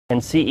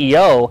and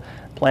CEO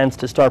plans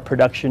to start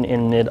production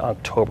in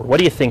mid-October.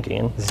 What are you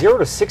thinking? 0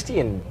 to 60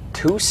 in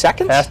 2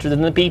 seconds? Faster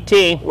than the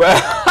PT. Well,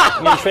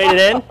 you gonna trade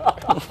it in?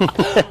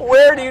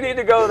 Where do you need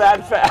to go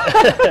that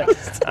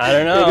fast? I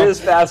don't know. It is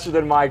faster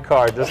than my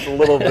car, just a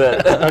little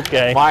bit.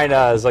 Okay. Mine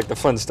is like the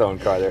Flintstone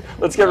car there.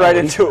 Let's get right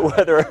into it.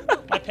 Whether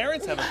my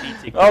parents have a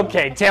PT car.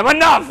 Okay, Tim,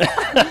 enough.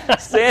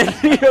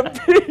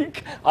 Sandia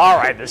Peak. All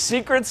right, the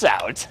secret's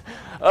out.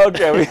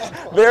 Okay,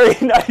 very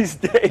nice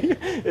day,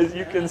 as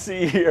you can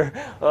see here.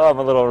 Oh, I'm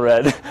a little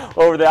red.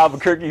 Over the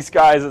Albuquerque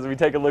skies as we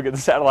take a look at the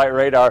satellite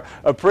radar.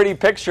 A pretty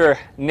picture,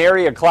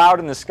 nary a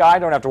cloud in the sky.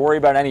 Don't have to worry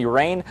about any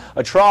rain.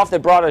 A trough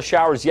that brought us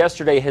showers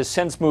yesterday has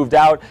since moved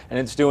out, and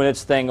it's doing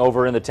its thing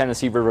over in the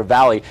Tennessee River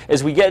Valley.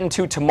 As we get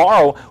into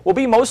tomorrow, we'll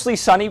be mostly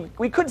sunny.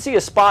 We could see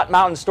a spot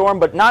mountain storm,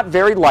 but not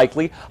very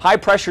likely. High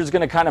pressure is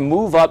going to kind of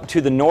move up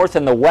to the north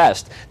and the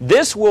west.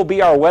 This will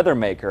be our weather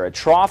maker, a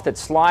trough that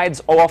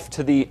slides off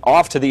to the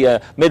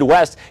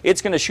Midwest.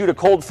 It's going to shoot a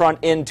cold front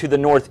into the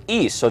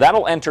northeast, so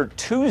that'll enter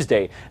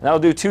Tuesday, and that'll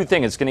do two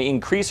things. It's going to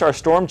increase our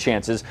storm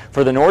chances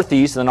for the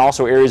northeast and then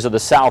also areas of the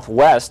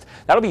southwest.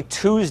 That'll be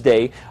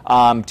Tuesday,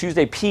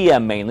 Tuesday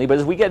PM mainly, but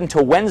as we get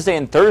into Wednesday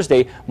and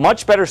Thursday,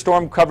 much better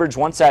storm coverage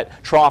once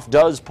that trough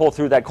does pull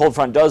through, that cold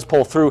front does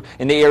pull through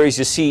in the areas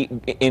you see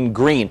in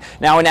green.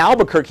 Now in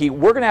Albuquerque,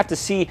 we're going to have to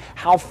see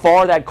how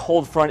far that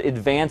cold front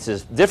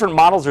advances. Different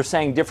models are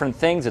saying different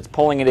things. It's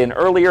pulling it in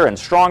earlier and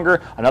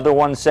stronger. Another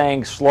one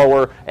saying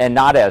slower and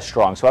not as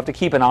strong, so we'll have to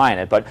keep an eye on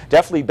it, but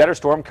definitely better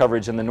storm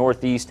coverage in the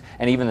northeast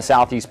and even the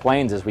southeast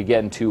plains as we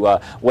get into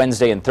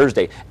Wednesday and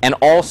Thursday, and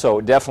also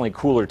definitely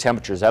cooler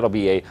temperatures. That'll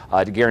be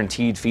a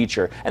guaranteed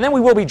feature, and then we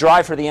will be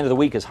dry for the end of the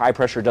week as high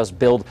pressure does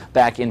build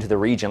back into the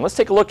region. Let's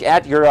take a look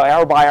at your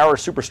hour-by-hour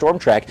superstorm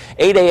track.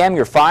 8 a.m.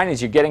 you're fine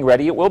as you're getting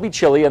ready. It will be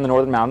chilly in the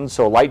northern mountains,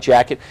 so a light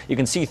jacket. You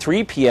can see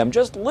 3 p.m.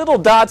 just little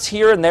dots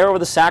here and there over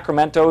the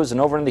Sacramentos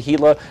and over in the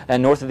Gila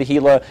and north of the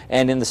Gila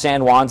and in the San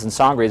Juans and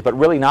Sangres, but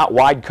really not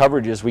wide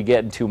coverage as we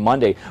get into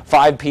Monday.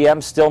 5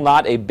 p.m. still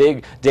not a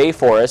big day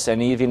for us,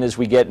 and even as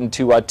we get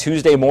into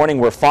Tuesday morning,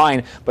 we're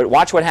fine, but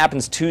watch what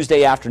happens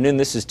Tuesday afternoon.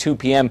 This is 2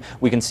 p.m.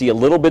 We can see a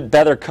little bit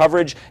better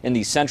coverage in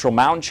the central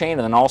mountain chain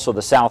and then also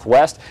the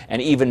southwest, and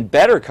even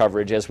better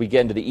coverage as we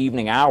get into the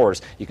evening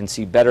hours. You can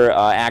see better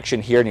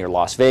action here near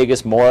Las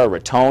Vegas, Mora,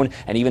 Raton,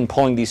 and even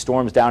pulling these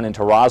storms down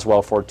into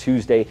Roswell for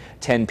Tuesday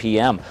 10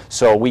 p.m.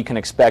 So we can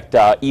expect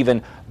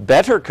even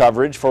better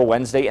coverage for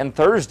Wednesday and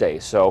Thursday.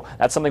 So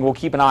that's something we'll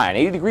keep an eye on.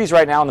 80 degrees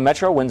right now in the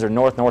metro. Winds are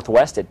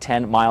north-northwest at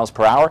 10 miles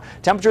per hour.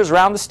 Temperatures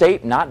around the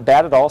state, not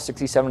bad at all.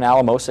 67 in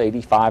Alamosa,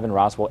 85 in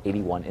Roswell,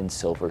 81 in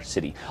Silver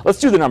City. Let's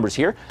do the numbers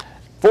here.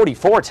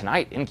 44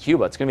 tonight in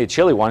Cuba. It's going to be a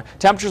chilly one.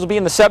 Temperatures will be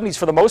in the 70s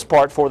for the most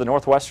part for the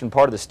northwestern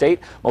part of the state.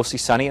 Mostly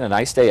sunny and a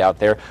nice day out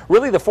there.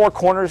 Really, the Four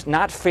Corners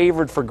not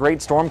favored for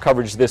great storm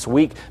coverage this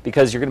week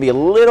because you're going to be a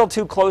little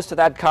too close to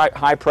that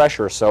high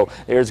pressure. So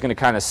there's going to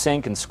kind of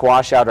sink and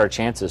squash out our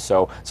chances.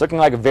 So it's looking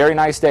like a very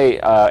nice day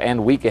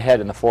and week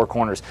ahead in the Four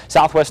Corners.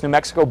 Southwest New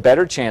Mexico,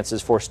 better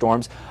chances for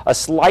storms. A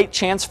slight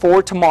chance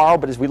for tomorrow,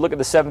 but as we look at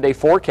the 7-day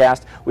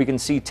forecast, we can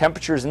see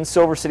temperatures in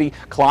Silver City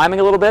climbing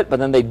a little bit, but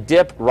then they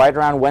dip right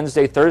around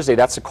Wednesday, Thursday.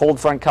 That's a cold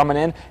front coming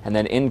in, and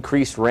then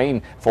increased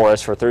rain for us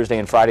for Thursday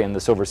and Friday in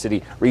the Silver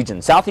City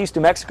region. Southeast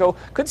New Mexico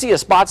could see a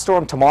spot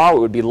storm tomorrow. It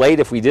would be late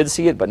if we did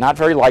see it, but not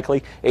very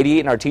likely. 88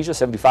 in Artesia,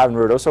 75 in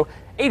Ruidoso,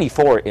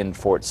 84 in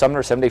Fort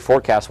Sumner. 7-day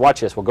forecast,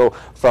 watch this, will go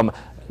from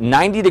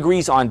 90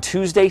 degrees on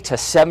Tuesday to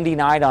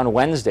 79 on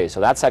Wednesday. So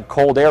that's that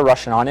cold air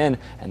rushing on in,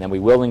 and then we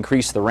will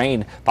increase the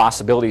rain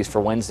possibilities for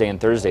Wednesday and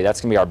Thursday.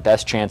 That's going to be our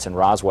best chance in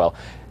Roswell.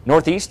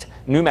 Northeast,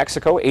 New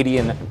Mexico, 80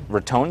 in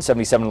Raton,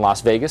 77 in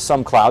Las Vegas.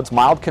 Some clouds,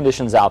 mild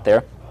conditions out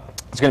there.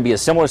 It's going to be a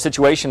similar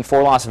situation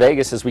for Las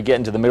Vegas as we get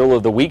into the middle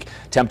of the week.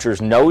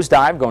 Temperatures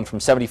nosedive, going from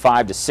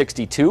 75 to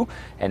 62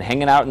 and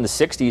hanging out in the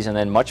 60s, and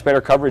then much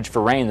better coverage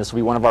for rain. This will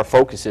be one of our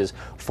focuses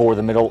for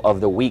the middle of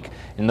the week.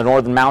 In the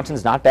northern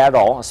mountains, not bad at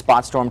all. A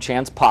spot storm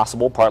chance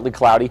possible, partly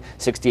cloudy.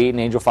 68 in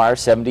Angel Fire,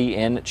 70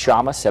 in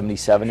Chama,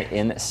 77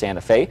 in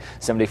Santa Fe.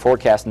 7-day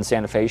forecast in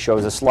Santa Fe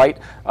shows a slight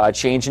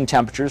change in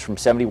temperatures from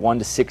 71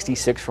 to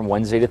 66 from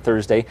Wednesday to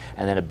Thursday,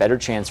 and then a better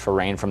chance for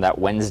rain from that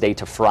Wednesday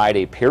to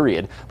Friday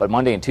period. But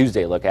Monday and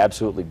Tuesday look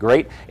absolutely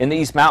great. In the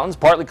East Mountains,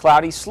 partly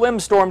cloudy, slim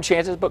storm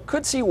chances, but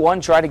could see one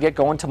try to get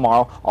going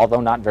tomorrow,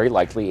 although not very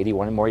likely.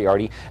 81 in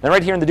Moriarty. And then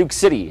right here in the Duke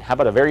City, how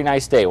about a very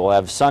nice day? We'll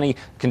have sunny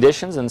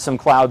conditions and some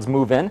clouds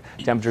move in.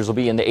 Temperatures will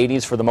be in the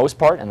 80s for the most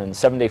part, and then the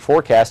 7-day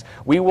forecast,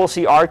 we will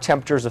see our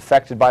temperatures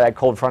affected by that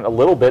cold front a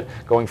little bit,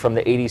 going from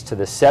the 80s to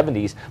the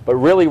 70s, but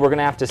really we're going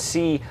to have to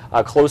see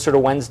closer to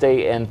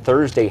Wednesday and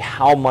Thursday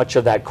how much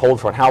of that cold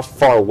front, how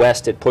far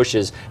west it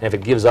pushes, and if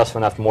it gives us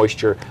enough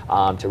moisture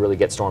to really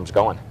get storms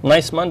going.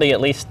 Nice Monday,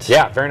 at least.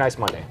 Yeah, very nice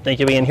Monday. Thank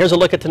you, Ian. Here's a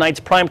look at tonight's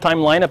primetime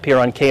lineup here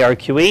on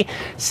KRQE.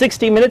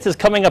 60 Minutes is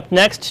coming up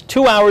next.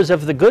 2 hours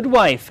of The Good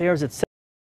Wife airs at